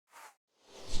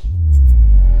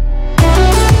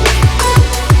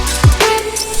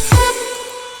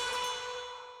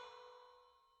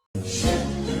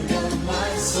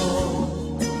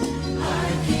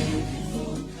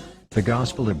The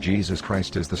gospel of Jesus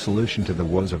Christ is the solution to the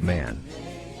woes of man.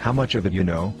 How much of it you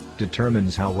know,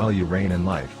 determines how well you reign in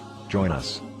life. Join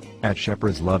us at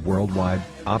Shepherd's Love Worldwide,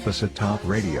 opposite Top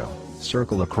Radio,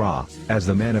 Circle Accra, as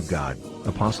the man of God,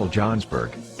 Apostle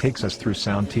Johnsberg, takes us through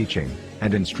sound teaching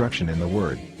and instruction in the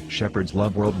Word. Shepherd's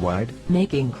Love Worldwide,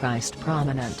 making Christ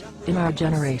prominent in our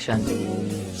generation.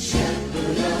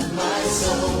 Shepherd of my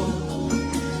soul,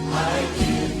 I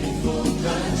give you full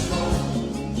control,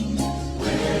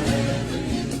 wherever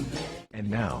you. and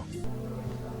now,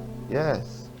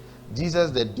 Yes,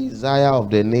 Jesus, the desire of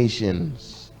the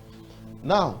nations.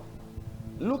 Now,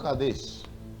 look at this.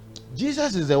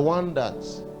 Jesus is the one that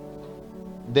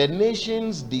the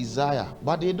nations desire,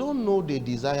 but they don't know they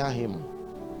desire him.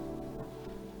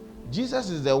 Jesus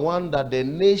is the one that the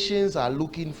nations are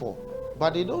looking for,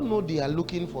 but they don't know they are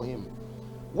looking for him.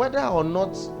 Whether or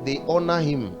not they honor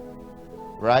him,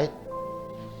 right?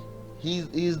 He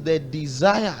is the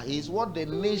desire. He is what the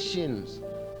nations,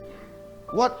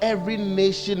 what every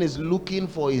nation is looking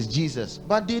for is Jesus.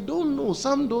 But they don't know.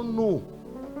 Some don't know.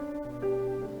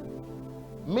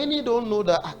 Many don't know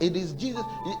that it is Jesus.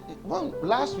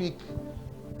 Last week,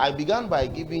 I began by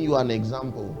giving you an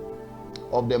example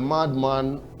of the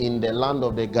madman in the land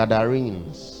of the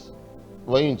Gadarenes.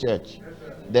 Were you in church?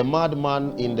 The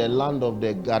madman in the land of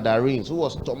the Gadarenes, who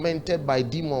was tormented by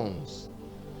demons,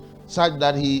 such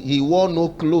that he wore no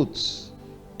clothes,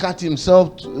 cut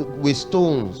himself with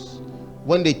stones.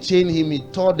 When they chained him, he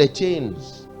tore the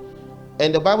chains.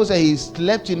 And the Bible said he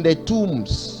slept in the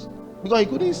tombs because he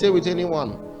couldn't stay with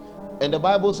anyone. And the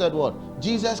Bible said what?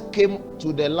 Jesus came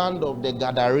to the land of the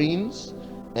Gadarenes,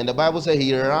 and the Bible said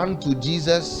he ran to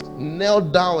Jesus,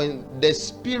 knelt down, and the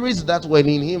spirits that were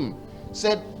in him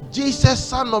said, Jesus,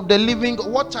 Son of the living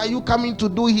God, what are you coming to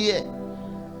do here?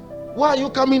 Why are you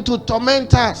coming to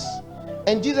torment us?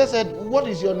 And Jesus said, what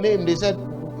is your name? They said,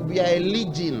 we are a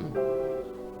legion.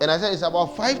 And I said, it's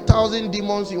about 5,000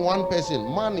 demons in one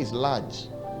person. Man is large.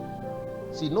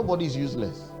 See, nobody is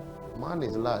useless. Man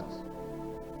is large.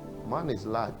 Man is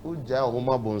large. Man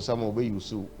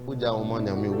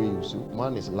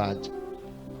is large.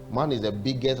 Man is the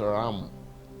biggest ram.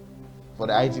 For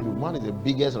the IT people, man is the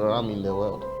biggest ram in the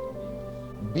world.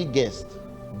 Biggest.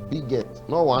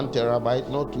 Not 1 terabyte,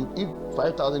 not 2. If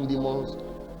 5,000 demons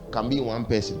can be in one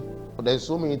person, but there's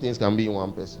so many things can be in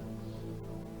one person.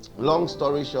 Long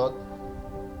story short,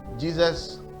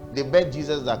 they begged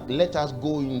Jesus that let us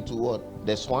go into what?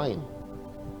 The swine.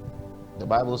 The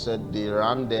Bible said they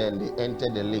ran there and they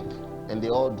entered the lake and they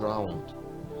all drowned.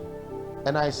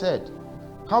 And I said,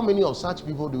 how many of such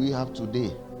people do we have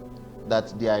today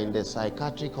that they are in the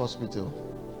psychiatric hospital,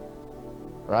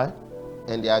 right?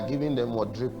 And they are giving them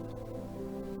what? Drip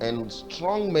and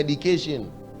strong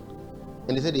medication.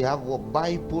 And they say they have what?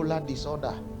 Bipolar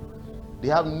disorder. They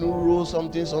have neuro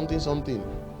something.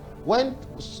 When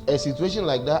a situation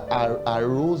like that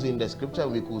arose in the scripture,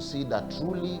 we could see that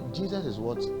truly Jesus is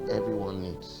what everyone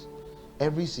needs.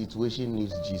 Every situation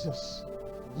needs Jesus.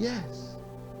 Yes.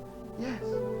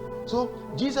 So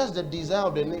Jesus, the desire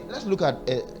of the nation. Let's look at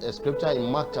a scripture in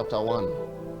Mark chapter 1.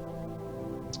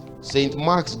 St.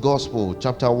 Mark's Gospel,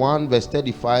 chapter 1, verse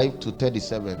 35 to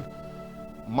 37.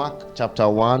 Mark chapter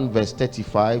 1, verse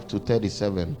 35 to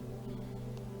 37.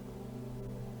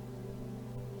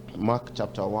 Mark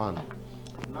chapter 1.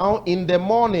 Now in the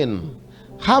morning,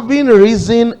 having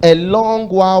risen a long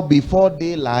while before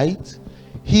daylight,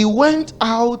 he went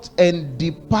out and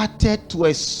departed to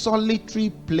a solitary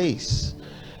place,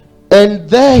 and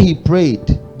there he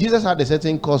prayed. Jesus had a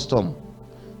certain custom.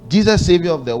 Jesus,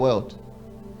 Savior of the world.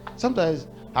 Sometimes,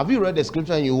 have you read the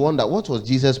scripture and you wonder, what was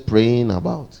Jesus praying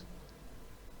about?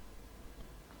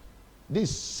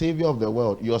 This Savior of the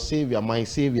world, your Savior, my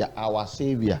Savior, our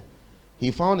Savior. He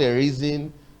found a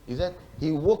reason. He said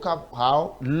he woke up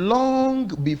how? Long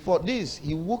before this.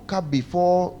 He woke up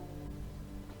before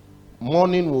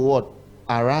morning will what?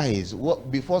 Arise.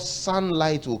 Before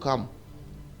sunlight will come.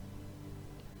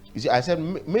 You see, I said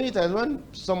many times when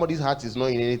somebody's heart is not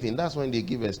in anything, that's when they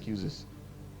give excuses.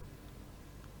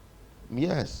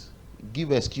 Yes,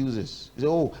 give excuses. They say,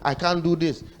 oh, I can't do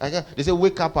this. I can't. They say,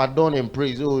 wake up at dawn and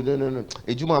pray. Oh, no.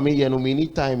 We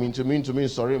need time into me.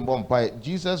 Sorry,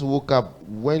 Jesus woke up,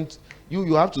 went.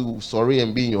 You have to sorry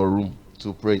and be in your room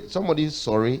to pray. Somebody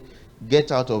sorry,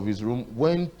 get out of his room,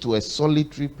 went to a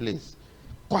solitary place,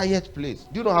 quiet place.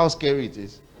 Do you know how scary it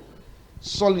is?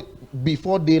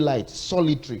 Before daylight,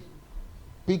 solitary.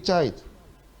 Picture it.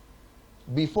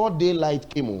 Before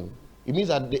daylight came, it means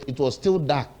that it was still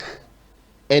dark.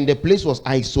 And the place was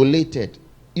isolated.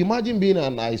 Imagine being in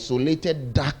an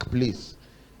isolated, dark place.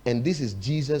 And this is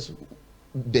Jesus,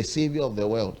 the Savior of the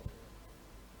world.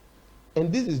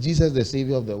 And this is Jesus, the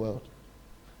Savior of the world.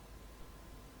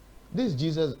 This is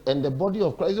Jesus and the body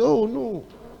of Christ. Oh no.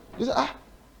 You say,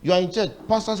 you are in church.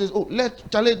 Pastor says, oh,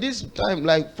 Charlie, this time,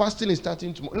 like fasting is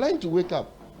starting tomorrow. Learn to wake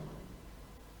up.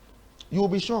 You will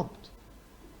be shocked.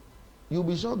 You'll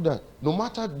be shocked that no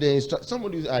matter the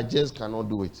somebody says, I just cannot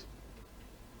do it.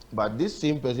 But this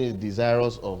same person is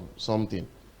desirous of something.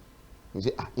 You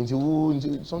say,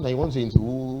 into sometimes you want to say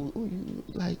into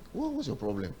like, what's your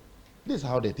problem? This is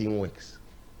how the thing works.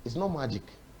 It's not magic.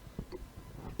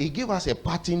 He gave us a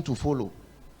pattern to follow.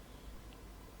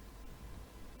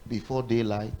 Before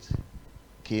daylight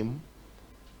came,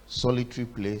 solitary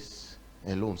place,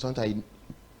 alone. Sometimes you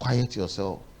quiet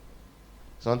yourself.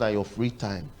 Sometimes your free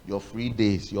time, your free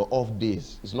days, your off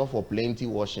days. It's not for plenty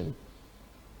washing.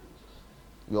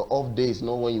 Your off days,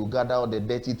 not when you gather all the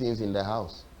dirty things in the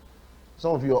house.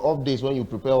 Some of your off days when you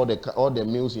prepare all the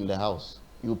meals in the house.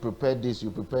 You prepare this, you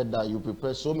prepare that, you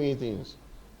prepare so many things.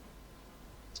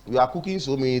 You are cooking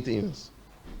so many things.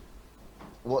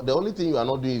 Well, the only thing you are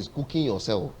not doing is cooking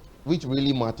yourself, which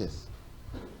really matters.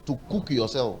 To cook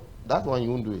yourself, that one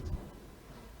you won't do it.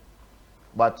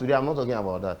 But today I'm not talking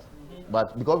about that.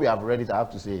 But because we have read it, I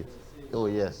have to say it. Oh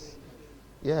yes.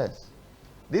 Yes.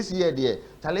 This year, dear,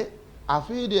 Charlie, I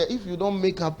feel there, if you don't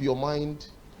make up your mind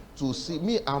to see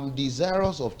me, I'm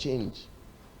desirous of change.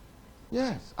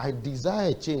 Yes, I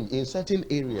desire change in certain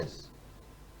areas.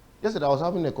 Yesterday I was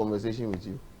having a conversation with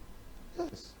you.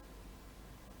 Yes.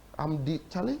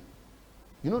 Charlie,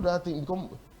 you know that thing, because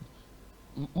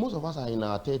most of us are in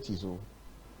our 30s, so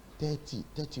 30,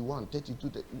 31, 32,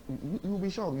 30, you'll be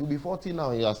shocked. You'll be 40 now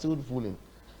and you are still fooling.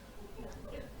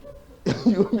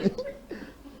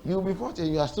 You'll be 40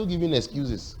 and you are still giving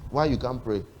excuses why you can't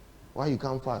pray, why you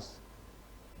can't fast.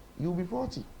 You'll be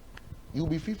 40. You'll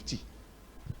be 50.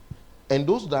 And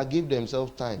those that give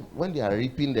themselves time, when they are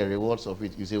reaping the rewards of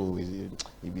it, you say, oh,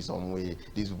 it be some way.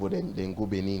 These people then go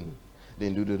Benin.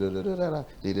 Then do da.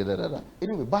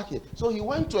 Anyway, back here. So he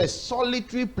went to a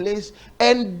solitary place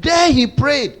and there he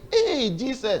prayed. Hey,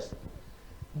 Jesus.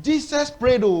 Jesus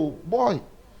prayed, oh boy.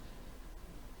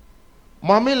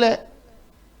 Mamile,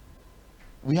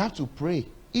 we have to pray.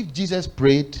 If Jesus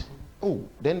prayed, oh,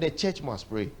 then the church must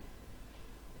pray.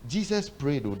 Jesus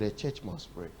prayed, oh, the church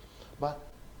must pray. But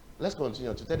let's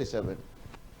continue to 37.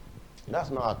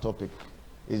 That's not our topic.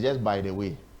 It's just by the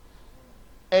way.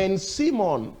 And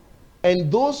Simon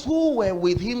and those who were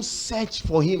with him searched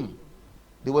for him.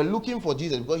 They were looking for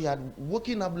Jesus because he had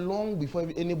woken up long before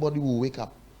anybody would wake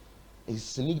up. He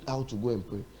sneaked out to go and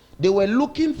pray. They were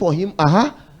looking for him.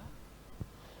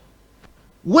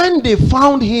 When they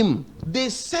found him, they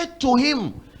said to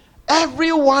him,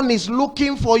 everyone is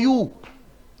looking for you.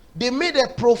 They made a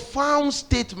profound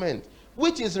statement,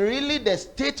 which is really the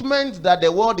statement that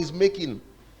the world is making.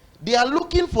 They are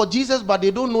looking for Jesus, but they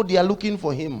don't know they are looking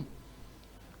for him.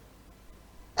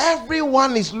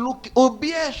 Everyone is looking.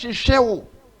 It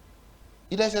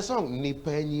has a song.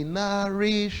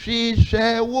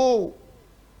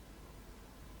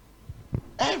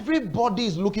 Everybody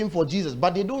is looking for Jesus,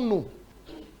 but they don't know.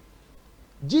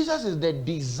 Jesus is the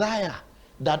desire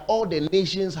that all the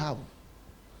nations have.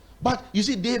 But you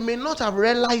see, they may not have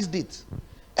realized it.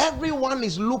 Everyone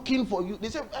is looking for you. They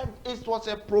say it was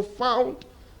a profound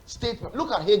statement.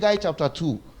 Look at Haggai chapter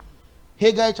 2.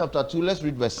 Haggai chapter 2, let's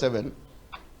read verse 7.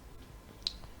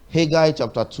 Haggai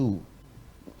chapter 2,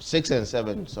 6 and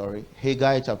 7, sorry.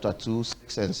 Haggai chapter 2,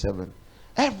 6 and 7.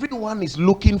 Everyone is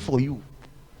looking for you.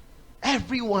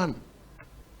 Everyone.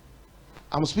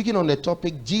 I'm speaking on the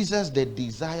topic, Jesus, the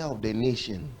desire of the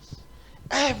nations.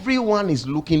 Everyone is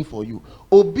looking for you.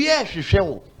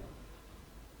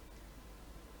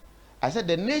 I said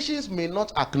the nations may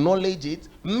not acknowledge it.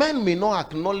 Men may not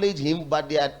acknowledge him, but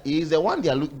he is the one they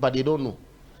are looking, but they don't know.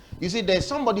 You see, there's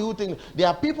somebody who thinks, there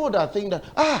are people that think that,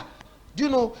 do you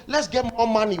know, let's get more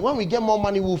money. When we get more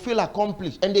money, we'll feel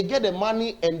accomplished. And they get the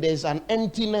money and there's an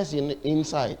emptiness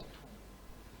inside.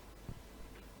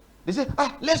 They say,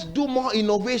 let's do more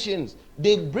innovations.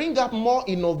 They bring up more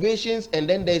innovations and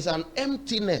then there's an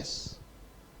emptiness.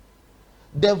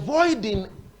 The void in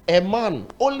a man,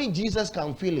 only Jesus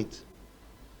can feel it.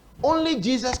 Only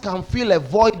Jesus can feel a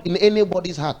void in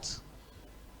anybody's heart.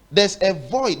 There's a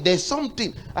void. There's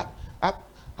something.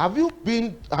 Have you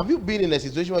been in a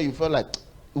situation where you felt like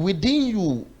within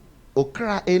you,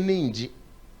 okra energy?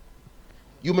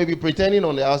 You may be pretending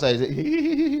on the outside,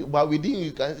 but within you,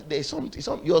 there's something.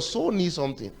 Your soul needs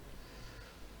something.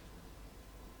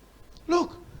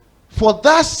 Look, for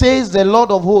thus says the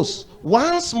Lord of hosts,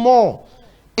 once more,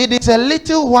 it is a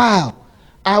little while,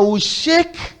 I will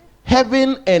shake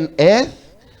heaven and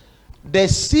earth, the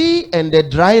sea and the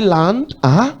dry land,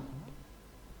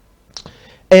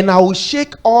 and I will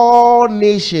shake all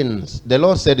nations. The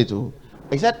Lord said it too.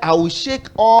 He said, I will shake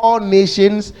all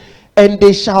nations, and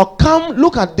they shall come.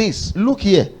 Look at this. Look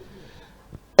here.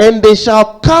 And they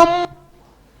shall come.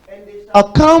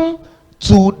 Shall come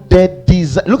to the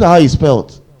desire. Look at how he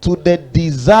spelled. To the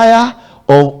desire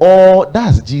of all.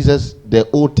 That's Jesus. The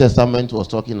Old Testament was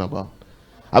talking about.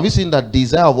 Have you seen that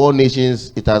desire of all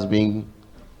nations? It has been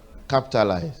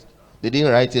capitalized. They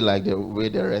didn't write it like the way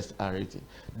the rest are written.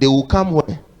 They will come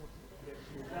where?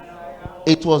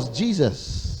 It was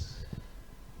Jesus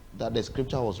that the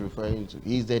scripture was referring to.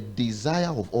 He is the desire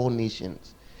of all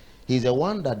nations. He's the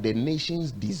one that the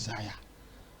nations desire.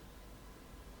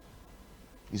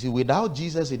 You see, without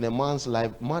Jesus in a man's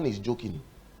life, man is joking.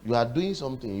 You are doing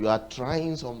something. You are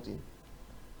trying something.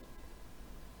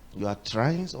 You are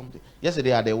trying something.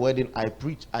 Yesterday at the wedding, I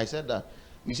preached. I said that,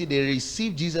 you see, they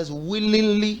received Jesus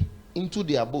willingly into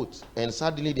their boat, and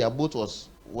suddenly their boat was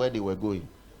where they were going.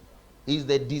 He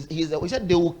said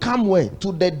they will come where?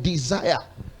 To the desire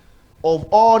of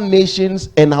all nations,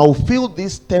 and I will fill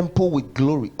this temple with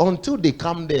glory. Until they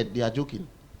come there, they are joking.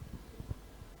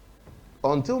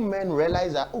 Until men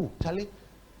realize that, oh, Charlie,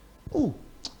 oh,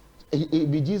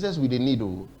 it be Jesus with the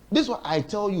needle. This is what I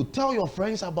tell you. Tell your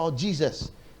friends about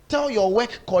Jesus. Tell your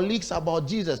work colleagues about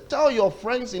Jesus. Tell your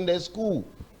friends in the school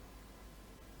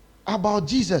about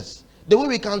Jesus. The way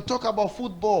we can talk about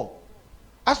football.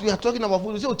 As we are talking about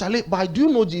football, we say, oh, Charlie, but do you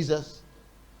know Jesus?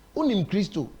 Unim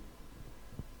Christo.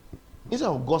 Instead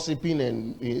of gossiping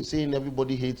and saying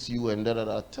everybody hates you and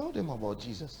tell them about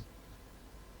Jesus.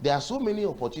 There are so many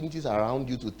opportunities around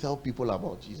you to tell people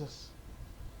about Jesus.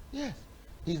 Yes.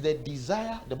 He's the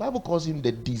desire. The Bible calls him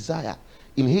the desire.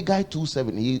 In Haggai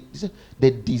 2:7, he said the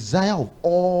desire of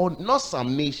all, not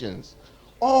some nations,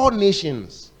 all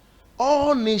nations.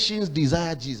 All nations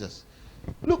desire Jesus.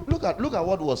 Look at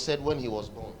what was said when he was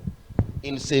born.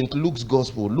 In St. Luke's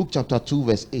Gospel, Luke chapter 2,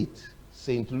 verse 8.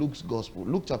 St. Luke's Gospel,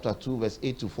 Luke chapter 2, verse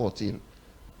 8 to 14.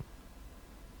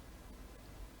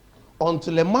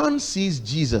 Until a man sees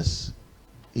Jesus,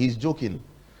 he's joking.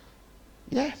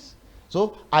 Yes.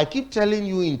 So I keep telling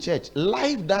you in church,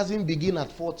 life doesn't begin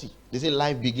at 40. They say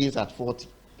life begins at 40.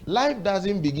 Life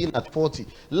doesn't begin at 40.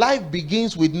 Life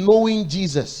begins with knowing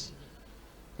Jesus.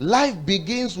 Life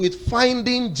begins with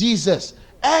finding Jesus.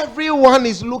 Everyone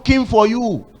is looking for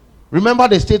you. Remember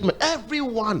the statement.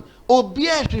 Everyone.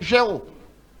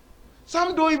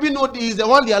 Some don't even know he's the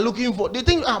one they are looking for. They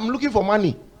think I'm looking for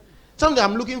money. Some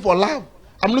I'm looking for love.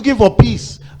 I'm looking for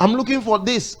peace. I'm looking for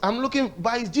this.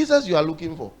 But it's Jesus you are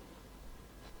looking for.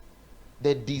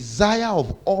 The desire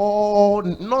of all,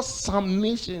 not some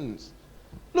nations.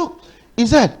 Look, he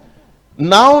said,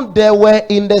 now there were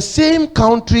in the same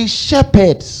country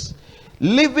shepherds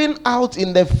living out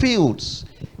in the fields,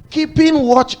 keeping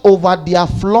watch over their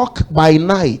flock by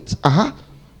night.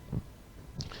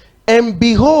 And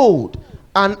behold,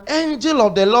 an angel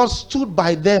of the Lord stood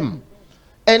by them,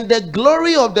 and the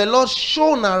glory of the Lord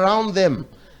shone around them,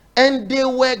 and they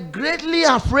were greatly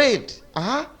afraid.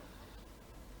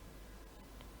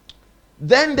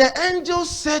 Then the angel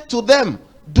said to them,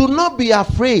 do not be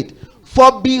afraid,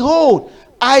 for behold,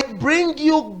 I bring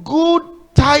you good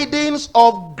tidings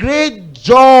of great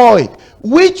joy,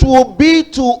 which will be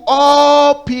to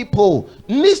all people.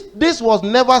 This was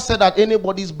never said at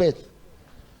anybody's birth.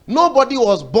 Nobody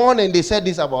was born and they said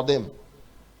this about them.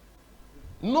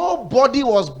 Nobody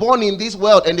was born in this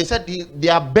world and they said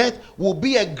their birth will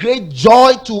be a great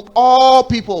joy to all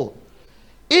people.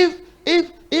 If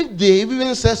they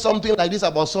even say something like this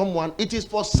about someone, it is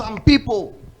for some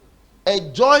people. A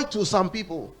joy to some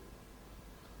people.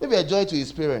 Maybe a joy to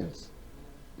his parents.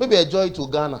 Maybe a joy to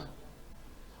Ghana.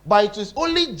 But it is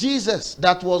only Jesus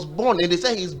that was born, and they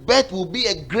say his birth will be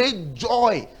a great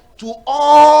joy to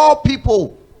all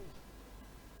people.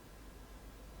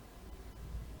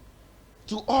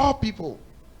 To all people.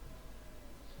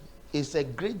 It's a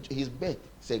great, his birth,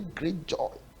 it's a great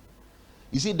joy.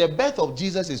 You see, the birth of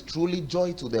Jesus is truly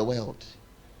joy to the world.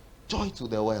 Joy to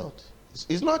the world.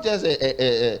 It's not just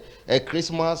a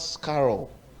Christmas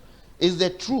carol. It's the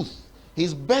truth.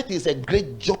 His birth is a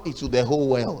great joy to the whole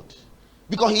world.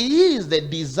 Because he is the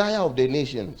desire of the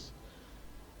nations.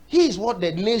 He is what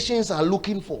the nations are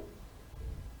looking for.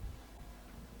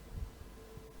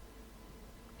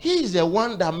 He is the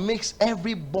one that makes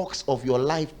every box of your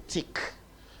life tick.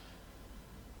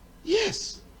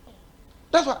 Yes.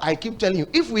 That's what I keep telling you.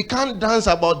 If we can't dance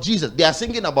about Jesus, they are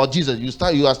singing about Jesus.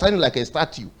 You are standing like a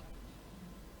statue.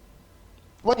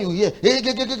 When you hear,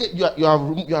 you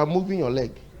are moving your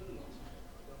leg.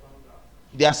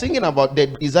 They are singing about the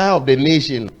desire of the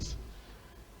nations.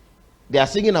 They are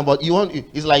singing about you want.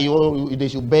 It's like they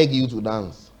should beg you to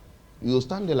dance. You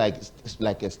stand there like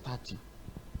a statue.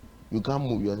 You can't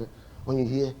move. When you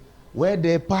hear where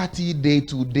they party day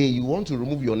to day, you want to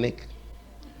remove your neck.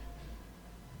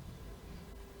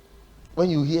 When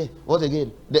you hear what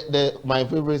again? My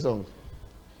favorite song.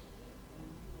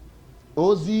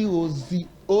 Ozzy, Ozzy,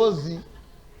 Ozzy.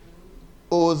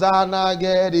 Ozana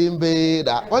get in bed.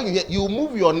 When you hear, you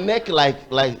move your neck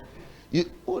like you.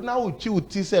 Oh, now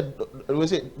you said we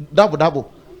say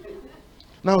double.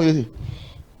 Now you see.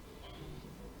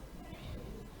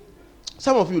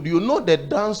 Some of you, do you know the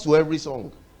dance to every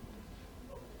song?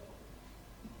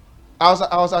 I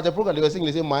was at a program, they were singing,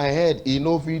 they say, my head, he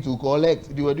no fee to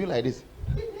collect. They were doing like this.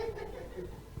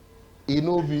 He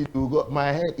no fee to go,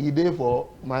 my head, he there for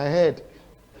my head.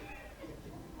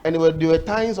 And they were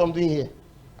tying something here.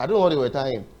 I don't know what they were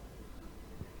tying.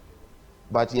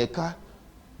 But they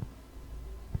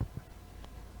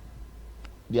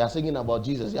are singing about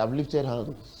Jesus. They have lifted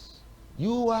hands.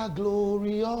 You are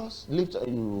glorious. Lift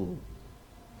you.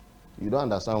 You don't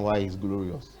understand why he's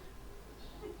glorious.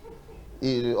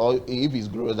 Or if he's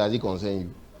glorious, does he concern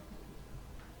you?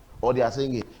 Or they are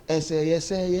saying,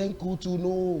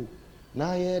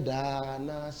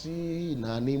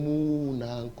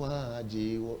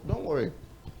 don't worry.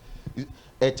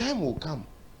 A time will come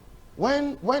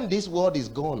when this world is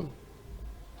gone,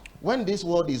 when this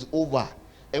world is over,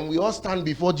 and we all stand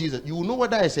before Jesus. You will know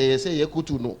whether I say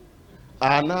no.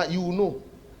 Now you will know.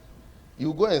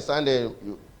 You go and stand there.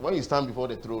 When you stand before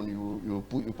the throne, you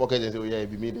put your pocket and say, oh yeah,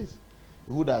 it be me this.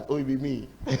 Who that? Oh, it be me.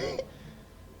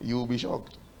 You will be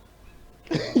shocked.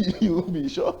 You will be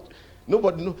shocked.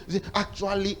 Nobody knows.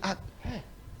 Actually,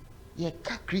 yeah,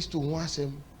 Christ wants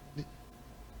him.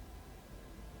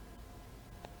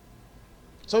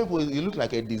 Some people, you look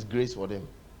like a disgrace for them.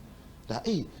 That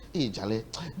hey, Charlie,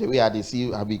 the way I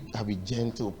deceive, I be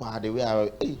gentle, the way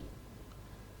I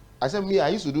said I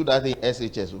used to do that in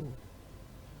SHS.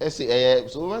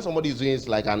 So when somebody is doing it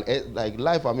like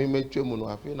life, I mean, I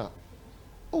feel now.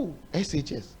 Oh,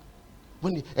 SHS.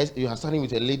 When you are standing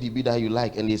with a lady that you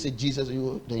like, and they say Jesus,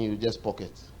 then you just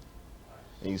pocket,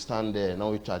 and you stand there.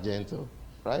 Now you are gentle.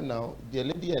 Right now, the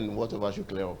lady and whatever should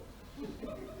clear up.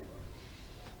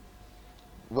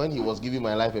 When he was giving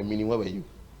my life a meaning, where were you?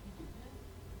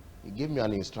 He gave me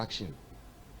an instruction,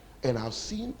 and I've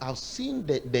seen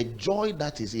the joy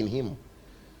that is in him.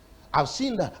 I've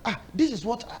seen that. This is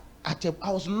what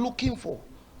I was looking for,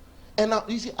 and now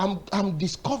you see, I'm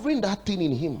discovering that thing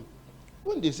in him.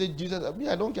 When they say Jesus,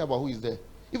 I don't care about who is there.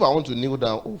 If I want to kneel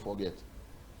down, forget.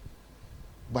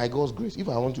 By God's grace, if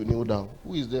I want to kneel down,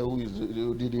 who is there?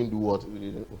 Who didn't do what?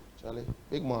 Charlie,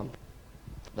 big man.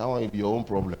 That one will be your own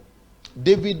problem.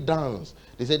 David danced.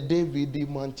 They said, David the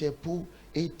manchepu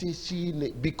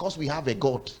etesine, because we have a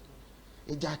God.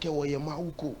 He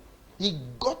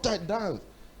got that dance.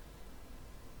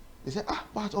 They said,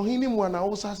 but on him one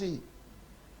also say,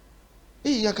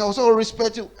 hey, I can also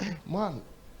respect you, man.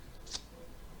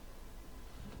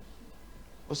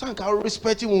 I can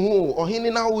respect you. Or he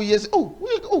now yes.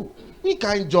 We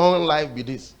can't join life with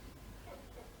this.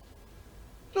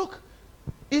 Look,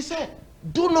 he said,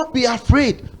 do not be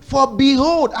afraid, for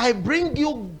behold, I bring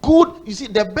you good. You see,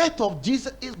 the birth of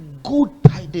Jesus is good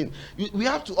tidings. We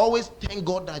have to always thank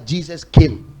God that Jesus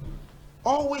came.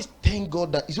 Always thank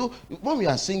God that. So when we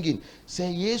are singing, say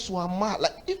yes to a man.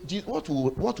 Like if Jesus,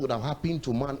 what would have happened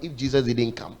to man if Jesus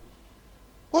didn't come?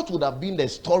 What would have been the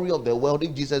story of the world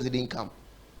if Jesus didn't come?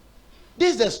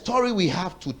 This is the story we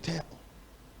have to tell.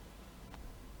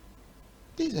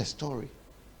 This is a story.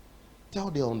 Tell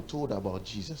the untold about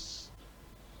Jesus.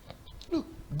 Look,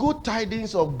 good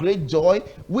tidings of great joy,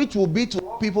 which will be to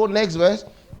all people. Next verse.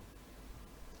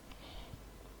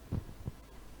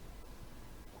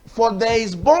 For there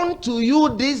is born to you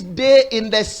this day in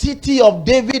the city of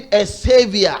David a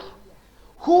Savior,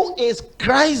 who is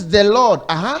Christ the Lord.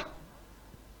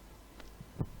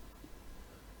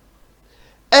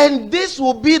 And this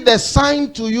will be the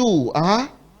sign to you.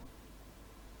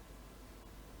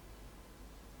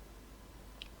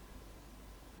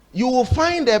 You will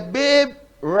find a babe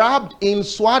wrapped in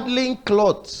swaddling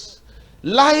clothes,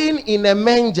 lying in a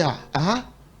manger.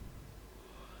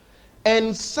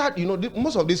 And sad,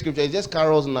 most of this scripture is just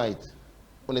Carol's night.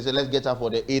 When they say, let's get up for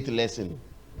the 8th lesson.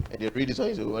 And they read it, so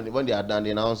when they are done,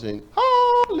 they now saying,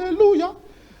 hallelujah.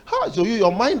 So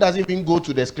your mind doesn't even go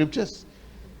to the scriptures.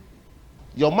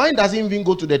 Your mind doesn't even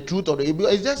go to the truth of the.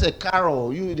 It's just a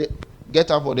carol. You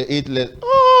get up for the 8th lesson.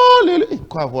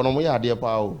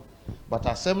 Hallelujah. But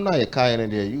a seminar, a car,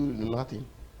 and there, you do nothing.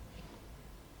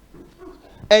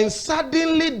 And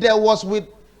suddenly there was with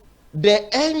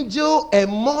the angel, a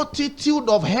multitude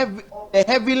of the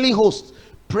heavenly hosts,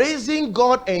 praising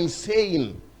God and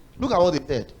saying, look at what they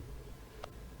said.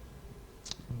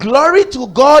 Glory to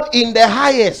God in the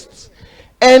highest,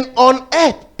 and on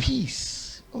earth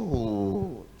peace.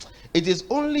 Oh, it is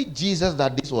only Jesus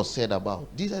that this was said about.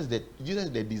 Jesus is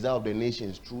the desire of the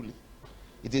nations, truly.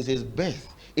 It is his birth.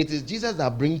 It is Jesus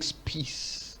that brings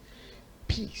peace.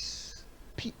 Peace.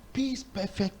 Peace,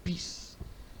 perfect peace.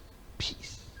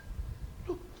 Peace.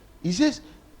 Look, he says,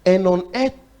 and on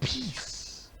earth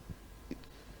peace.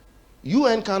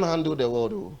 UN can't handle the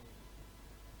world, oh.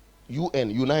 UN,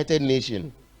 United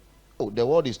Nations. Oh, the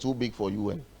world is too big for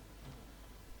UN.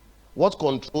 What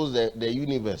controls the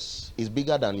universe is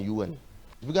bigger than UN.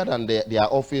 It's bigger than their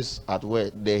office at where?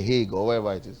 The Hague or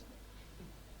wherever it is.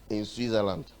 In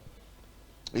Switzerland.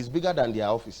 It's bigger than their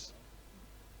office.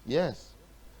 Yes.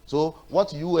 So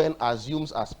what UN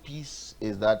assumes as peace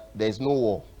is that there is no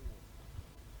war.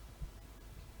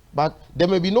 But there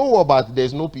may be no war, but there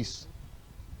is no peace.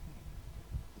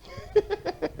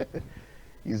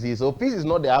 You see, so peace is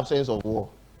not the absence of war.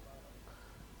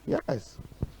 Yes.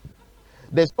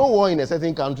 There's no war in a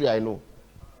certain country, I know.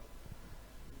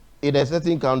 In a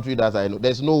certain country that I know,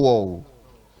 there's no war.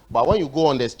 But when you go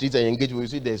on the streets and engage, you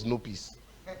see there's no peace.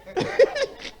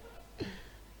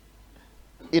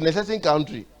 In a certain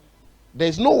country,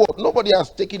 there's no war. Nobody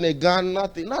has taken a gun,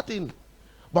 nothing.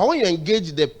 But when you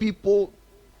engage the people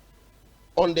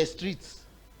on the streets,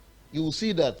 you will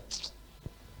see that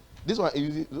this one,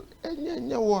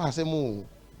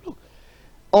 look,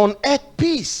 on earth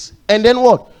peace, and then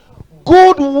what?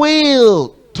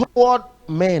 Goodwill toward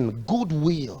men.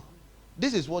 Goodwill.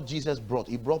 This is what Jesus brought.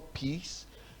 He brought peace.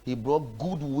 He brought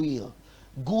goodwill.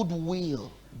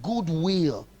 Goodwill.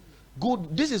 Goodwill.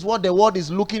 Good. This is what the world is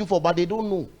looking for, but they don't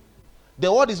know.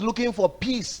 The world is looking for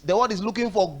peace. The world is looking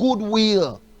for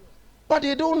goodwill, but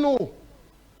they don't know.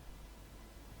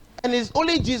 And it's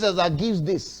only Jesus that gives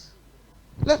this.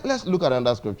 Let's look at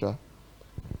another scripture.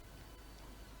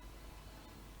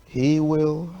 He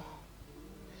will.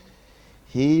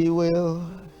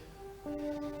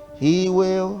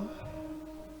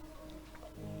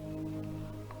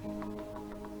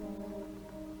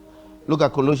 Look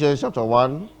at Colossians chapter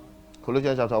 1.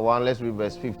 Colossians chapter 1, let's read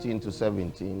verse 15 to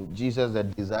 17. Jesus, the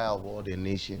desire of all the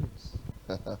nations.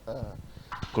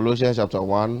 Colossians chapter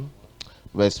 1,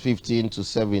 verse 15 to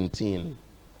 17.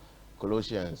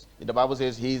 Colossians. The Bible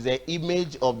says he is the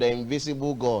image of the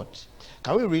invisible God.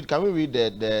 Can we read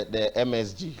the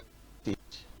MSG?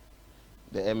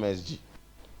 The MSG.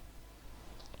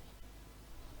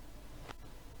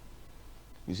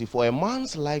 You see, for a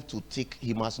man's life to take,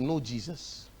 he must know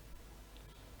Jesus.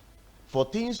 For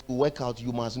things to work out,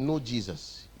 you must know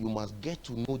Jesus. You must get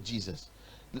to know Jesus.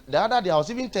 The other day, I was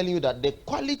even telling you that the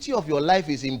quality of your life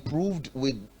is improved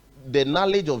with the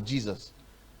knowledge of Jesus.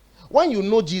 When you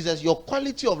know Jesus, your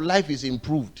quality of life is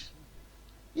improved.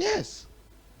 Yes.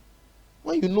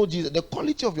 When you know Jesus, the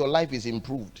quality of your life is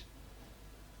improved.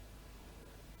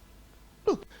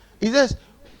 Look, he says,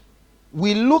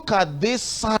 we look at this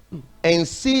sun and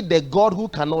see the God who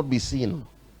cannot be seen.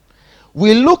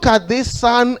 We look at this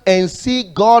sun and see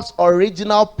God's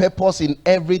original purpose in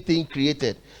everything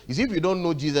created. You see, if you don't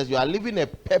know Jesus, you are living a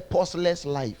purposeless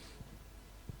life.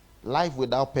 Life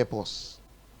without purpose.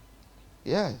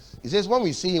 Yes. He says, when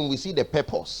we see him, we see the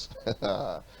purpose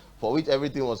for which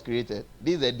everything was created.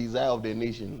 This is the desire of the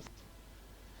nations.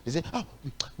 They say,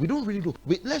 we don't really know.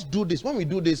 Let's do this. When we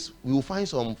do this, we will find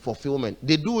some fulfillment.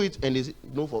 They do it and they say,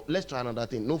 let's try another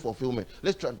thing. No fulfillment.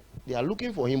 Let's try. They are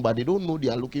looking for him, but they don't know they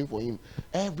are looking for him.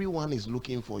 Everyone is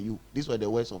looking for you. These were the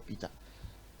words of Peter.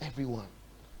 Everyone.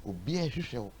 You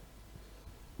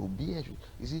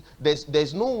see,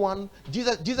 there's no one.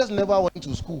 Jesus never went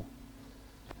to school.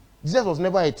 Jesus was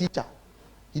never a teacher.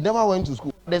 He never went to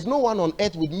school. There's no one on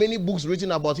earth with many books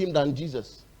written about him than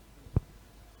Jesus.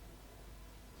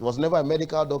 He was never a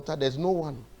medical doctor. There's no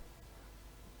one.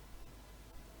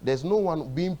 There's no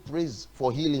one being praised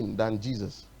for healing than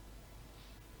Jesus.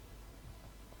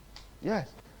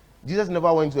 Yes. Jesus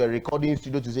never went to a recording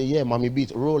studio to say, yeah, mommy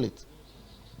beat, roll it.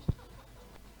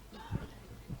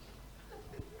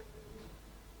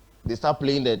 They start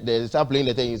playing the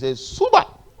thing. He says, Suba.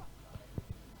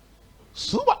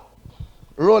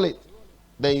 Roll it.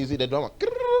 Then you see the drummer.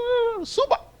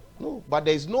 Suba. No, but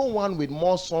there is no one with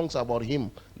more songs about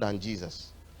him than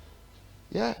Jesus.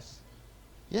 Yes.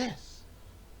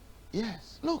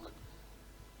 Look.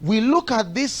 We look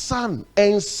at this sun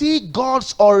and see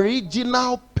God's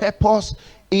original purpose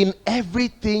in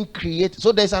everything created.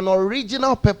 So there's an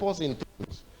original purpose in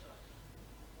things.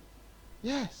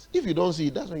 Yes. If you don't see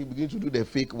it, that's when you begin to do the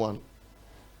fake one.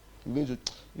 You begin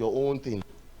to your own thing.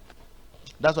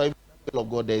 That's why in the will of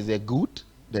God, there's a good,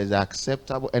 there's an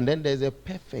acceptable, and then there's a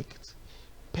perfect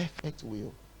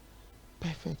will.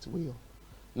 Perfect will.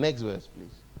 Next verse, please.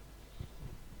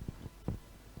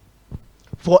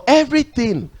 For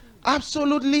everything,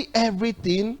 absolutely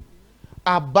everything,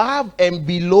 above and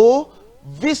below,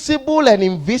 visible and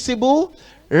invisible,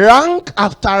 rank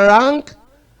after rank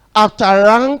after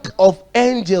rank of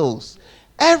angels.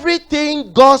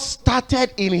 Everything God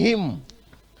started in him.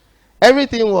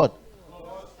 Everything what?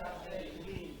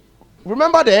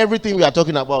 Remember the everything we are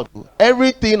talking about.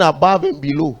 Everything above and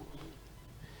below.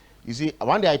 You see,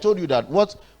 one day I told you that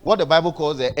what the Bible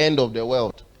calls the end of the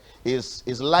world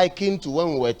is likened to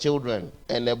when we were children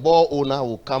and the ball owner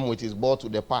will come with his ball to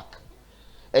the park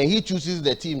and he chooses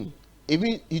the team. If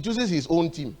he chooses his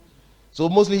own team. So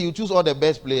mostly he choose all the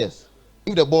best players.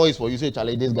 If the ball is for you, say,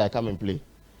 Charlie, this guy come and play.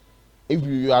 If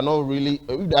you are not really,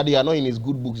 if daddy are not in his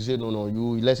good books, you say, no,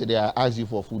 you, let's say they asked you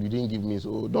for food, you didn't give me,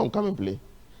 so don't come and play.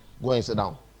 Go and sit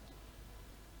down.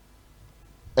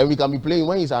 And we can be playing,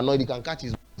 when he's annoyed, he can catch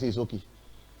his, say it's okay.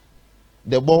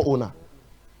 The ball owner,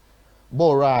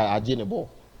 ball right, again the ball.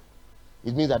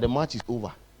 It means that the match is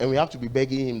over. And we have to be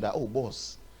begging him that, oh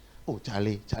boss, oh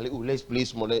Charlie, oh let's play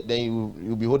smaller. Then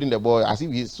you'll be holding the ball as if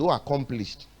he's so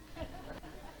accomplished.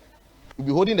 You'll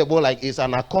be holding the ball like it's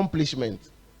an accomplishment.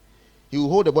 He will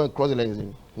hold the ball and cross the line and say,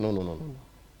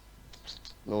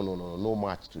 no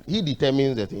match. He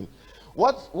determines the thing.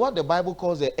 What the Bible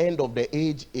calls the end of the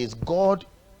age is God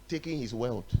taking his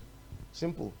world.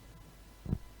 Simple.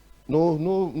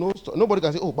 Nobody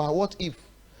can say, oh, but what if?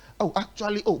 Oh,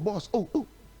 actually, oh, boss, oh.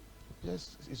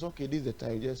 Yes, it's okay. This is the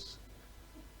time.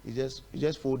 He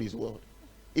just fold his world.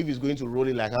 If he's going to roll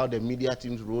it like how the media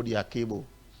teams roll their cable,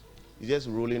 he's just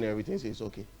rolling everything. Say it's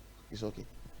okay. It's okay.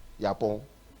 Yapon.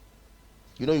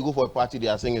 You know, you go for a party, they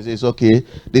are singing, say it's okay.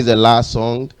 This is the last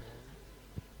song.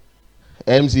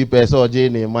 MC Peso J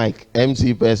Mike.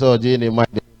 MC Peso J Mike.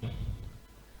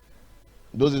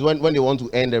 Those is when they want to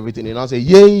end everything. They now say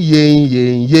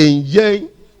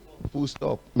yen. Full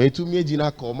stop. Metumie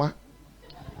jina comma.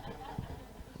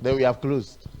 Then we have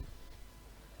closed.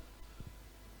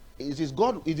 It is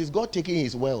God taking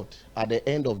his world at the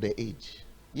end of the age.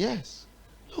 Yes.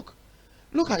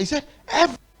 Look at, he said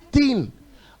everything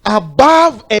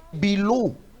above and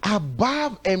below,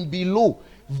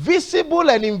 visible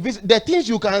and invisible, the things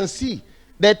you can see,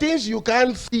 the things you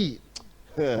can't see.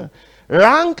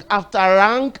 Rank after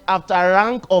rank after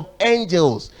rank of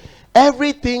angels.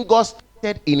 Everything God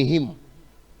started in him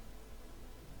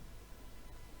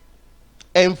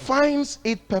and finds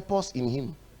its purpose in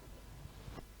him.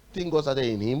 Everything God started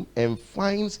in him and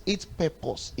finds its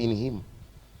purpose in him.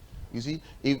 You see,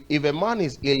 if a man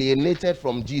is alienated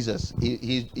from Jesus,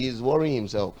 he's worrying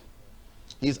himself.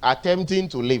 He's attempting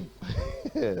to live.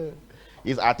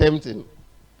 He's attempting.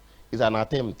 It's an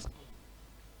attempt.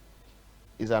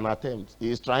 It's an attempt.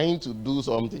 He's trying to do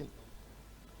something.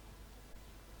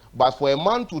 But for a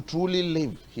man to truly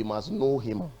live, he must know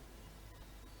him.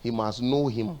 He must know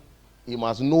him. He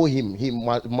must know him. He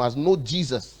must know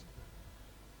Jesus.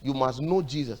 You must know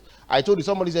Jesus. I told you,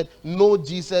 somebody said, no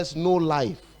Jesus, no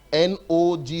life.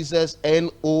 N-O Jesus,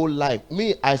 N-O life.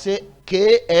 Me, I say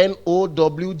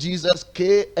K-N-O-W Jesus,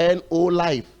 K-N-O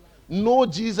life. Know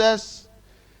Jesus.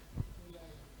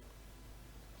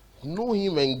 Know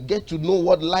him and get to know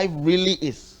what life really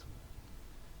is.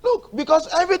 Look,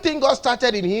 because everything God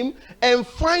started in him and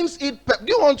finds it. Do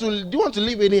you want to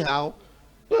live anyhow?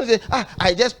 You don't say,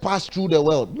 I just passed through the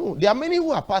world. No, there are many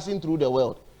who are passing through the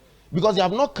world because they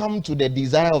have not come to the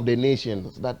desire of the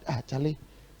nations. That Charlie,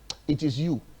 it is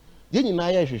you. Do you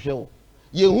know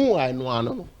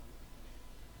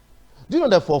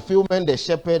the fulfillment the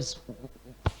shepherds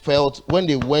felt when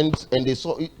they went and they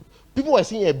saw it? People were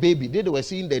seeing a baby. They were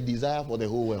seeing the desire for the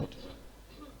whole world.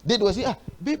 They were saying,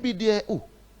 baby there. Oh.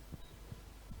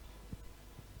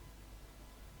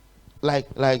 Like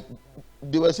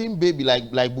they were seeing baby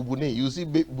like Bubune. You see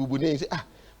Bubune, you say,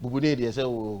 Bubune, they say,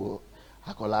 oh,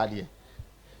 Akola there.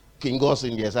 King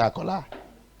Gosin, they say, Akola.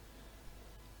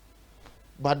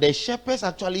 But the shepherds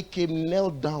actually came,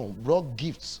 knelt down, brought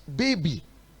gifts. Baby.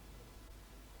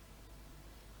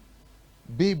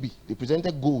 They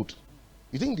presented gold.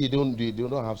 You think they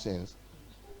don't have sense?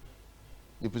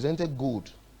 They presented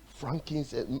gold,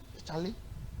 frankincense, Charlie.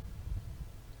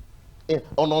 And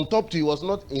on top, he was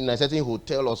not in a certain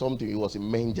hotel or something. He was in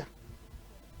manger.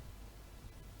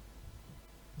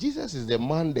 Jesus is the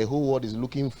man the whole world is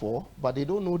looking for, but they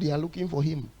don't know they are looking for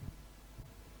him.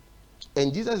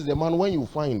 And Jesus is the man when you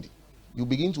find, you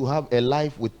begin to have a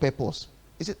life with purpose.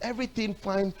 He said everything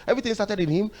started in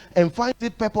him and finds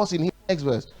its purpose in him. Next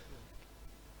verse.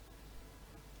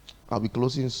 I'll be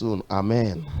closing soon.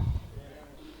 Amen.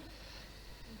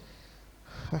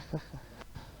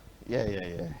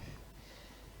 Yeah.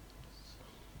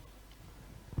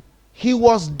 He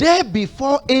was there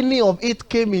before any of it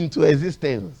came into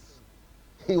existence.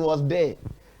 He was there.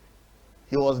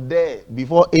 He was there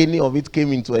before any of it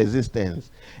came into existence,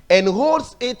 and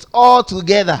holds it all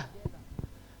together.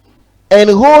 And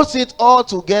holds it all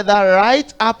together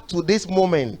right up to this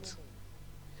moment.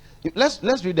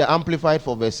 Let's read the Amplified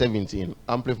for verse 17.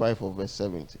 Amplified for verse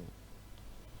 17.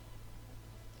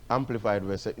 Amplified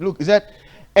verse 17. Look, he said,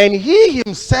 and he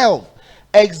himself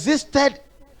existed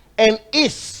and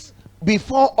is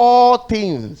before all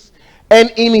things,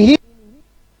 and in him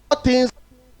all things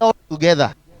all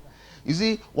together. You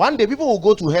see, one day people will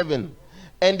go to heaven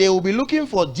and they will be looking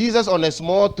for Jesus on a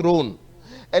small throne,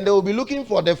 and they will be looking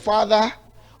for the Father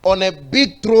on a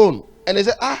big throne, and they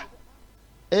say,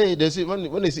 hey, they see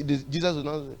when they see this, Jesus is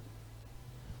not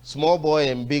small boy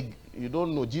and big. You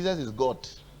don't know, Jesus is God.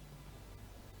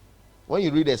 When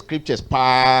you read the scriptures,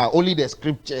 only the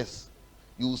scriptures,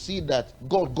 you will see that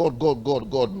God,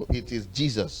 it is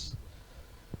Jesus.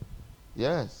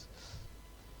 Yes,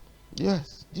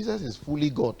 Jesus is fully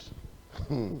God.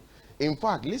 In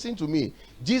fact, listen to me,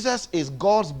 Jesus is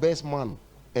God's best man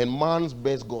and man's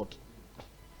best God.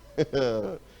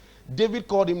 David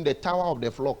called him the tower of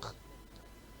the flock.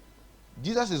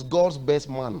 Jesus is God's best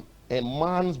man and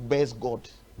man's best God.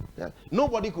 Yeah.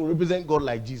 Nobody could represent God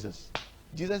like Jesus.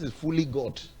 Jesus is fully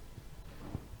God.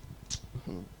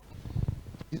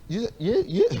 Yeah.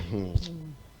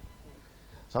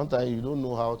 Sometimes you don't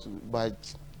know how to,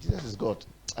 but Jesus is God.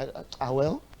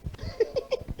 Well,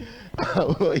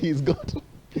 he's God.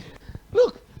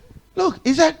 Look,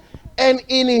 he said, and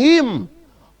in him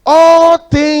all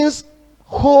things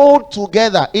hold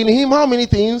together. In him, how many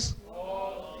things?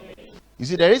 You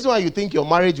see, the reason why you think your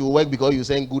marriage will work because you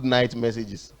send good night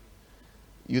messages.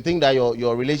 You think that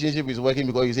your relationship is working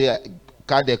because you say,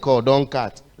 cut the call, don't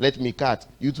cut. Let me cut.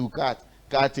 You too cut.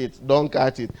 Cut it. Don't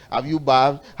cut it. Have you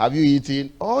bathed? Have you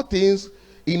eaten? All things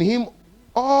in him,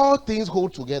 all things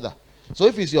hold together. So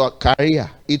if it's your career,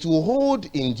 it will hold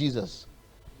in Jesus.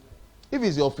 If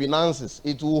it's your finances,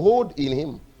 it will hold in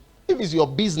him. If it's your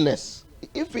business,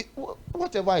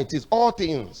 whatever it is, all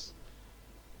things.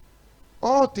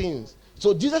 All things.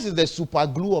 So Jesus is the super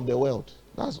glue of the world.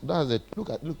 That's it.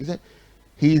 Look. He said,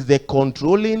 he is the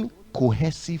controlling,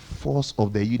 cohesive force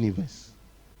of the universe.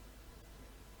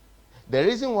 The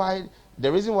reason why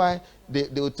they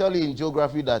will tell you in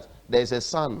geography that there's a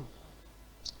sun,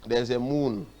 there's a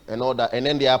moon, and all that, and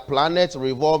then there are planets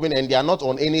revolving, and they are not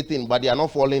on anything, but they are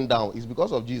not falling down. It's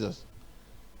because of Jesus.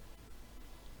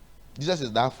 Jesus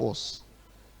is that force.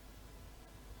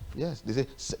 Yes, they say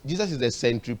Jesus is the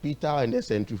centripetal and the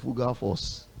centrifugal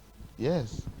force.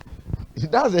 Yes,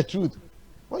 that's the truth.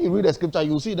 When you read the scripture,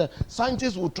 you see that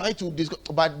scientists will try to discuss,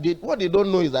 but what they don't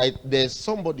know is that there's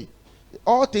somebody.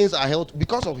 All things are held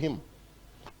because of him.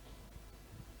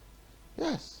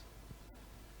 Yes.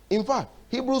 In fact,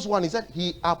 Hebrews 1, he said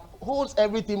he upholds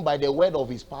everything by the word of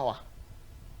his power.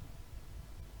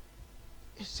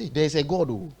 You see, there's a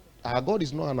God. Our God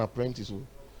is not an apprentice.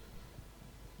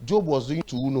 Job was doing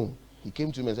to Uno. He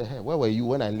came to me and said, hey, where were you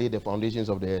when I laid the foundations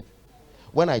of the earth?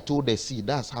 When I told the sea,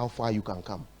 that's how far you can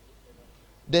come.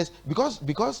 There's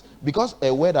because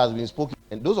a word has been spoken,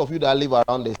 and those of you that live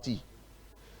around the sea,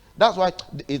 that's why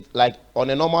it, like on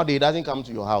a normal day, it doesn't come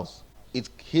to your house. It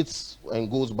hits and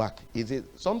goes back.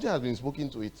 Something has been spoken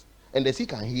to it, and the sea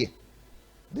can hear.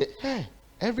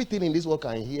 Everything in this world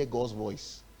can hear God's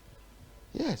voice.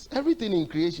 Yes, everything in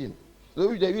creation.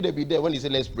 So you be there when he say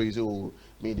let's pray. So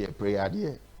me there prayer.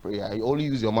 You only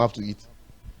use your mouth to eat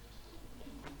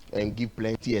and give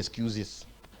plenty excuses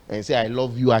and say I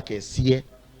love you. I can see it.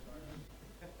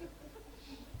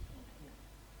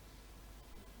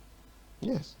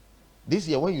 Yes. This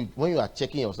year when you are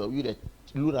checking yourself, you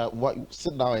look at what you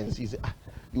sit down and see.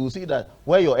 You will see that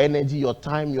where your energy, your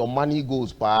time, your money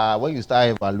goes. When you start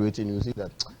evaluating, you will see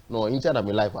that no, inside of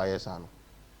my life, I am.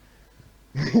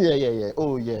 Yeah.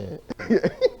 Oh yeah.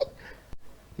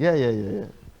 Yeah.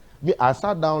 Me, I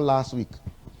sat down last week.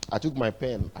 I took my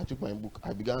pen. I took my book.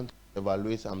 I began to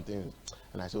evaluate some things,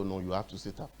 and I said, oh, "No, you have to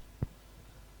sit up.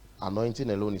 Anointing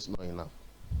alone is not enough.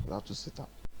 You have to sit up.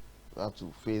 You have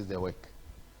to face the work.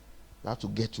 You have to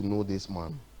get to know this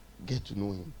man. Get to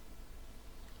know him."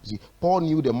 See, Paul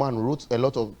knew the man, wrote a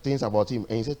lot of things about him,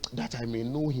 and he said, "That I may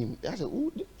know him." I said,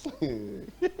 "Oh."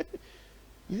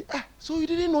 So you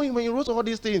didn't know him when you wrote all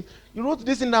these things. You wrote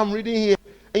this thing that I'm reading here,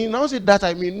 and you now say that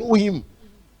I may know him.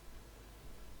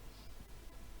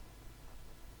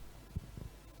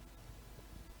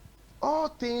 All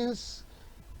things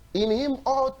In him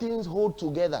all things hold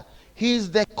together. He is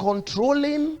the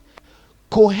controlling,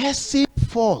 cohesive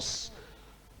force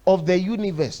of the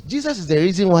universe. Jesus is the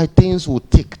reason why things will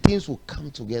tick, things will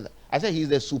come together. I said he's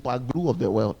the super glue of the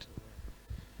world.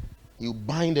 You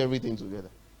bind everything together.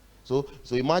 So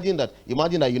imagine that you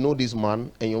know this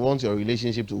man and you want your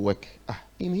relationship to work.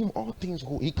 In him all things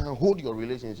hold. He can hold your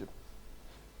relationship.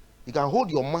 He can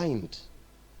hold your mind.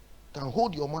 Can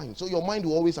hold your mind. So your mind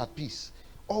will always at peace.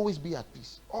 Always be at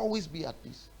peace. Always be at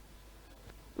peace.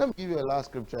 Let me give you a last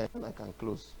scripture and I can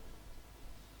close.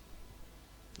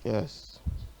 Yes.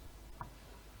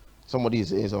 Somebody is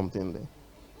saying something there.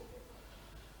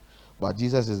 But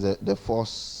Jesus is the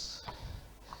force.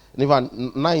 And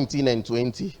even 19 and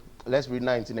 20. Let's read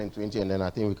 19 and 20 and then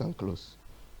I think we can close.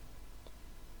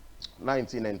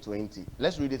 19 and 20.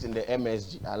 Let's read it in the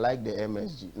MSG. I like the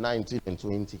MSG. 19 and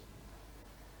 20.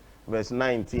 Verse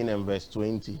 19 and verse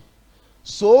 20.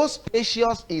 So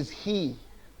spacious is he.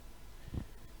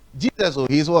 Jesus, oh,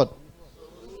 he's what?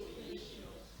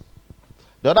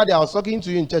 The other day I was talking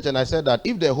to you in church and I said that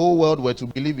if the whole world were to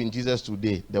believe in Jesus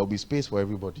today, there will be space for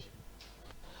everybody.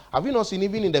 Have you not seen,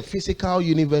 even in the physical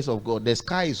universe of God, the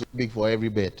sky is so big for every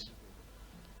bird?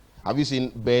 Have you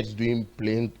seen birds doing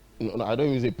plane? No, I don't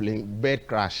even say plane. Bird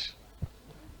crash.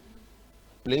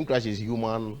 Plane crash is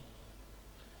human.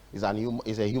 It's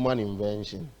a human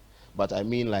invention. But I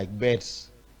mean, like birds.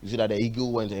 You see that the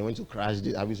eagle went to crash.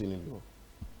 Have you seen it before?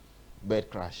 Bird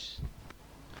crash.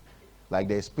 Like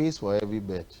there's space for every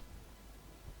bird.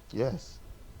 Yes.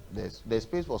 There's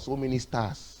space for so many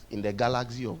stars in the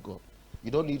galaxy of God. You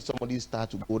don't need somebody's star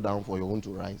to go down for your own to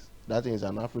rise. That is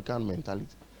an African mentality.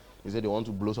 They say they want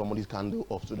to blow somebody's candle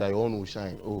off so that your own will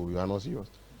shine. Oh, you are not serious.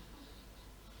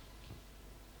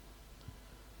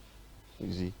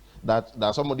 You see,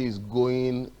 that somebody is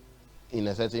going in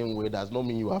a certain way does not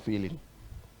mean you are feeling.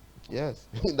 Yes.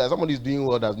 That somebody is doing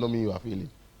well does not mean you are feeling.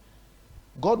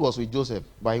 God was with Joseph,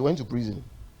 but he went to prison.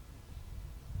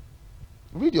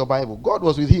 Read your Bible. God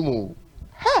was with him. Oh.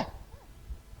 Ha!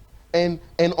 And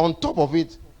on top of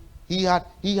it, he had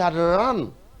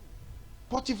run.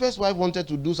 Potiphar's wife wanted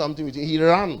to do something with him. He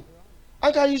ran.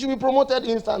 And he should be promoted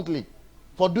instantly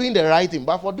for doing the right thing.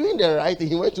 But for doing the right thing,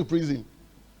 he went to prison.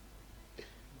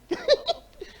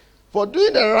 For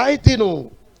doing the right thing,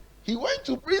 oh, he went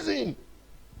to prison.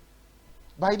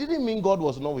 But it didn't mean God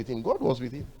was not with him. God was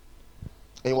with him.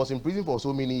 And he was in prison for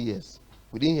so many years.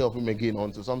 We didn't hear of him again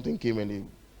until something came and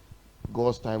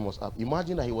God's time was up.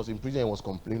 Imagine that he was in prison and was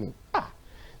complaining.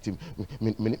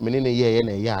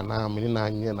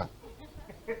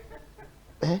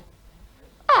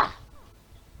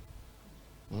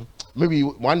 Maybe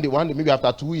one day, maybe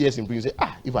after 2 years in prison, say,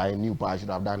 if I knew, I should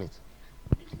have done it.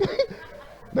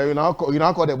 Then you now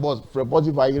call the boss, for a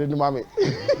body by you, mommy.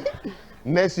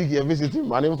 Next week you visit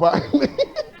him, and in fact,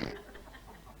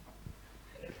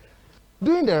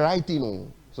 doing the right thing. Oh.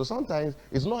 So sometimes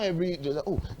it's not every,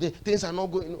 the things are not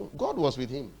going. No. God was with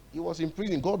him. He was in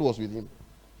prison. God was with him.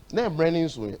 Then Brennan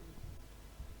swing.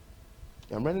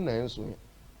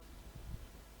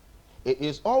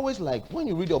 It's always like when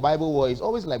you read your Bible, it's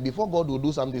always like before God will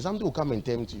do something, something will come and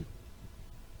tempt you.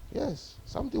 Yes,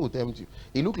 something will tempt you.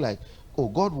 It looked like,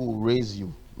 God will raise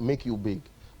you, make you big.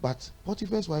 But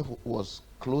Potiphar's wife was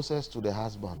closest to the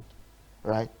husband,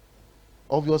 right?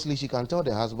 Obviously, she can tell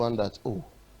the husband that,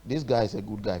 this guy is a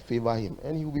good guy, favor him,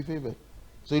 and he will be favored.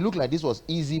 So it looked like this was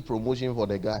easy promotion for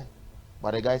the guy.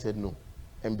 But the guy said no.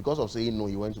 And because of saying no,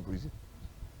 he went to prison.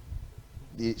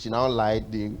 She now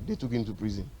lied, they took him to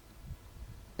prison.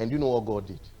 And you know what God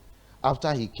did?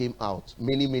 After he came out,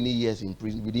 many years in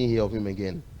prison, we didn't hear of him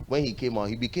again. When he came out,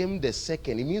 he became the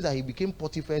second. It means that he became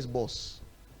Potiphar's boss.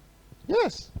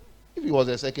 Yes. If he was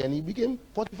the second, he became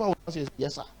Potiphar would say,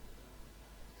 yes, sir.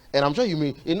 And I'm sure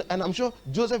I'm sure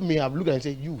Joseph may have looked and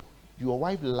said, your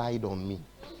wife lied on me.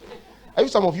 If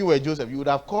some of you were Joseph, you would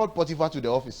have called Potiphar to the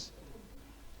office.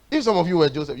 If some of you were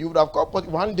Joseph, you would have called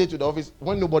Potiphar one day to the office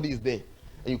when nobody is there.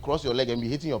 And you cross your leg and be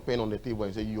hitting your pen on the table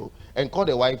and say, and call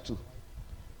the wife too.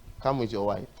 Come with your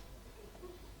wife.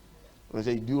 And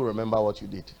say, do you remember what you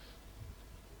did?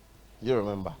 Do you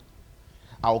remember?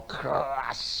 I'll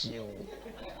crush you.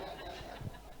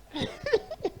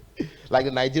 Like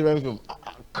the Nigerian film.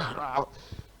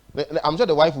 I'm sure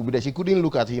the wife will be there. She couldn't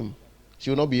look at him. She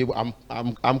will not be able.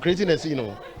 I'm creating a scene.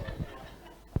 Oh.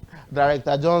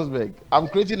 Director Johnsberg. I'm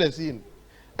creating a scene.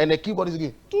 And the keyboard is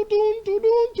going.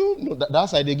 No, that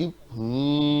side they give.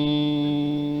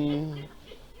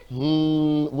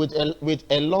 With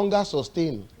a longer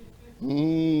sustain.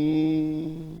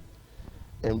 And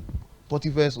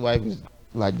Potiphar's wife is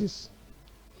like this.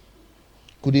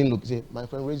 Couldn't look. Say, my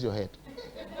friend, raise your head.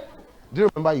 Do you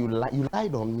remember you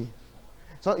lied on me?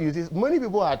 So you see, many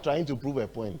people are trying to prove a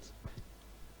point.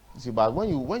 You see, but when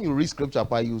you read scripture,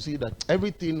 you see that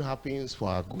everything happens for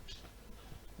our good.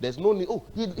 There's no need. Oh,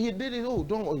 he did it. Oh,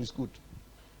 don't worry, it's good.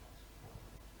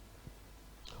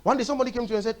 One day somebody came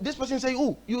to me and said, this person said,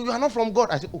 oh, you are not from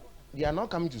God. I said, oh, they are not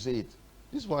coming to say it.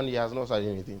 This one, he has not said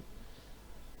anything.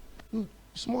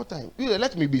 Small time.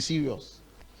 Let me be serious.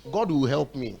 God will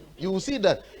help me. You will see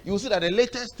that the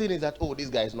latest thing is that, oh, this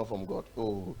guy is not from God.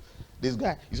 Oh, this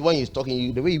guy is when he's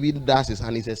talking, the way he does his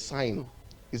hand is a sign.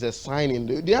 It's a sign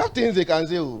in they have things they can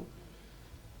say. Oh.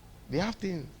 They have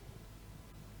things.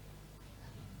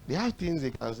 They have things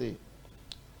they can say.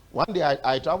 One day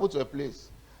I traveled to a place.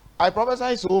 I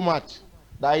prophesied so much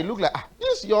that I look like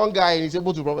this young guy is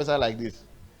able to prophesy like this.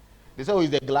 They said, oh,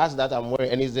 it's the glass that I'm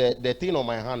wearing and it's the thing on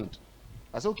my hand.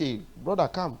 I said, okay, brother,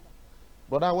 come.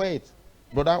 Brother, wait.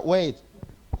 Brother, wait.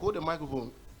 Hold the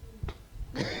microphone.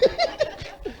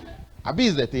 Abi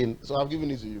is the thing, so I've given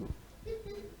it to you.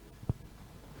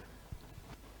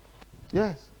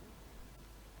 Yes.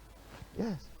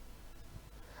 Yes.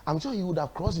 I'm sure he would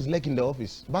have crossed his leg in the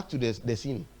office. Back to the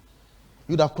scene.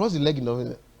 He would have crossed his leg in the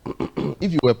office.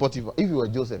 If you were Potiphar, if you were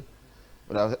Joseph,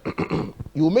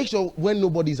 you will make sure when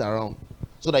nobody's around,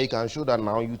 so that you can show that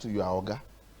now you too you are Oga.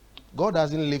 God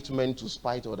doesn't lift men to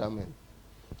spite other men.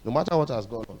 No matter what has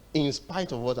gone on, in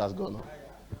spite of what has gone on.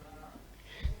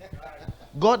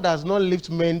 God does not lift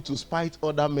men to spite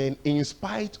other men in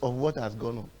spite of what has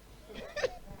gone on.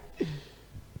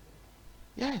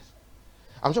 Yes.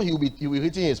 I'm sure he'll be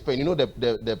hitting his pen. You know the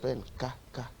pen.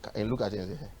 And look at it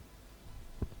and say,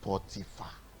 Potiphar.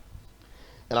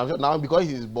 And I'm sure now because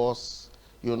he's his boss,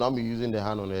 he'll now be using the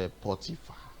hand on the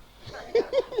Potiphar.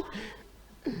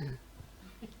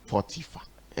 Potiphar.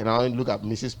 And I look at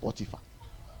Mrs. Potiphar.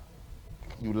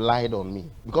 You lied on me.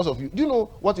 Because of you. Do you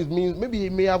know what it means? Maybe he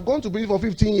may have gone to prison for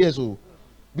 15 years. Oh.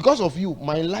 Because of you,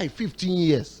 my life, 15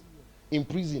 years in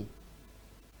prison.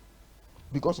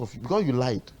 Because of you. Because you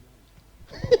lied.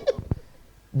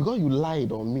 Because you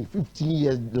lied on me. 15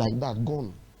 years like that,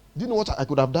 gone. Do you know what I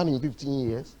could have done in 15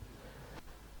 years?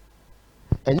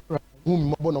 And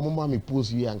me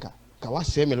post you and can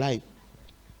save me life.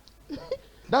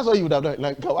 That's what you would have done.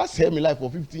 Like, can save me life for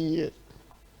 15 years?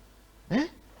 Eh?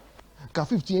 Can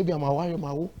 15 years be my wire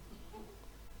my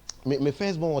my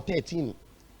firstborn was 13.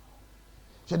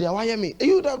 So they wire me.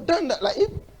 You would have done that. Like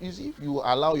if you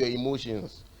allow your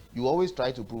emotions, you always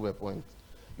try to prove a point.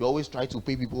 You always try to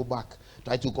pay people back,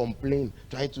 try to complain,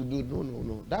 try to do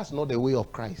no. That's not the way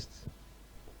of Christ.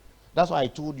 That's why I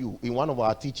told you in one of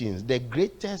our teachings, the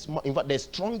greatest, in fact, the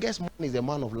strongest man is a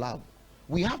man of love.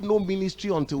 We have no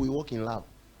ministry until we walk in love.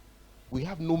 We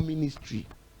have no ministry.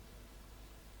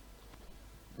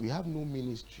 We have no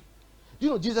ministry.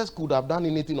 You know, Jesus could have done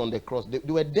anything on the cross. They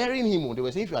were daring him. They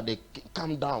were saying, if you are the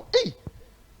calm down. Hey,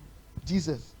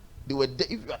 Jesus. They were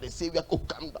if you are the Savior, oh,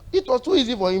 calm down. It was too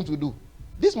easy for him to do.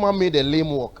 This man made a lame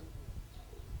walk.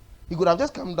 He could have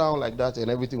just come down like that and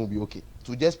everything would be okay.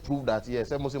 To just prove that,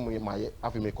 yes, I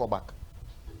have him call back.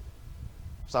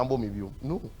 Sambo maybe.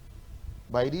 No.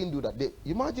 But he didn't do that.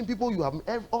 Imagine people you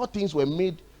have, all things were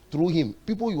made through him.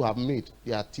 People you have made,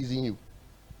 they are teasing you.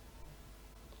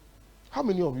 How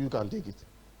many of you can take it?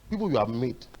 People you have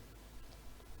made.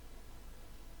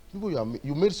 People you have made.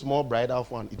 You made small bridal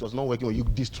fan. It was not working or you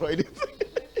destroyed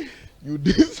it. You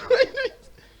destroyed it.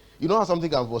 You know how something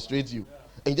can frustrate you?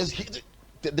 And you just hit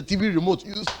it. The TV remote,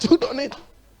 you stood on it.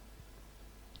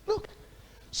 Look,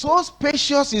 so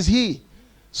spacious is he,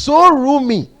 so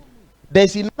roomy.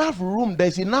 There's enough room,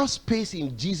 there's enough space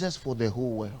in Jesus for the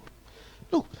whole world.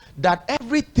 Look, that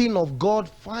everything of God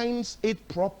finds its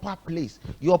proper place.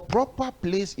 Your proper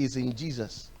place is in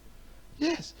Jesus.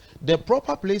 Yes, the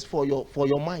proper place for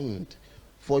your mind,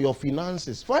 for your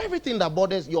finances, for everything that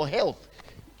bothers your health.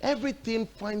 Everything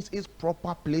finds its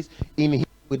proper place in him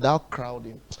without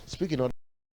crowding. Speaking of